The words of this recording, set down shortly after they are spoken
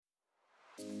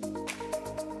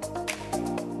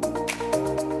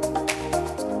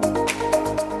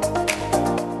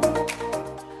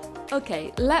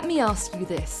Okay, let me ask you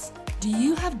this. Do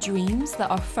you have dreams that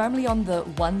are firmly on the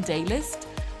one-day list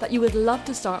that you would love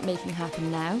to start making happen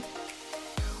now?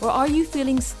 Or are you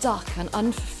feeling stuck and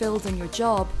unfulfilled in your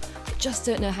job but just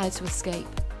don't know how to escape?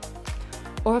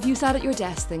 Or have you sat at your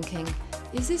desk thinking,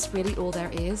 is this really all there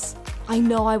is? I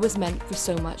know I was meant for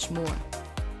so much more.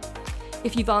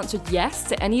 If you've answered yes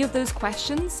to any of those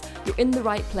questions, you're in the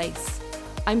right place.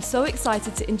 I'm so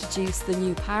excited to introduce the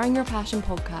new Powering Your Passion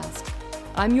podcast.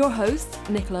 I'm your host,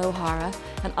 Nicola O'Hara,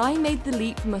 and I made the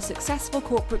leap from a successful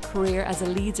corporate career as a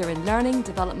leader in learning,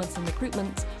 development and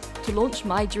recruitment to launch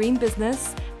my dream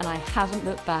business, and I haven't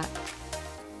looked back.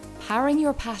 Powering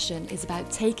Your Passion is about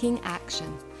taking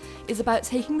action. It's about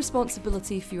taking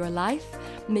responsibility for your life,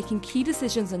 making key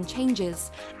decisions and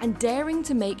changes, and daring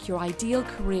to make your ideal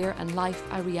career and life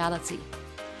a reality.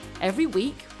 Every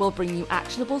week, we'll bring you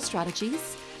actionable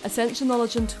strategies, essential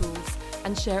knowledge and tools,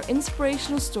 and share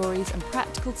inspirational stories and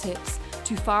practical tips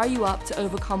to fire you up to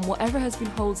overcome whatever has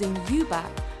been holding you back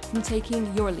from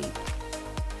taking your leap.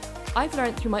 I've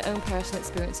learned through my own personal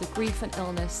experience of grief and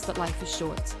illness that life is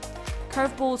short.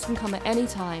 Curveballs can come at any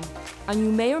time, and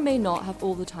you may or may not have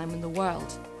all the time in the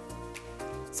world.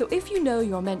 So if you know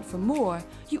you're meant for more,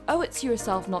 you owe it to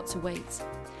yourself not to wait.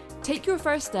 Take your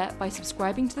first step by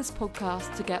subscribing to this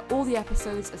podcast to get all the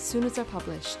episodes as soon as they're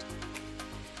published.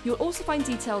 You'll also find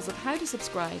details of how to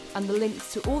subscribe and the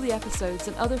links to all the episodes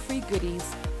and other free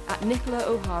goodies at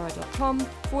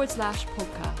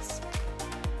nicolaohara.com/podcast.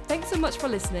 Thanks so much for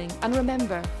listening, and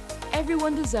remember,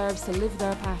 everyone deserves to live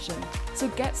their passion. So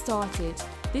get started.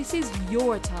 This is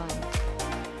your time.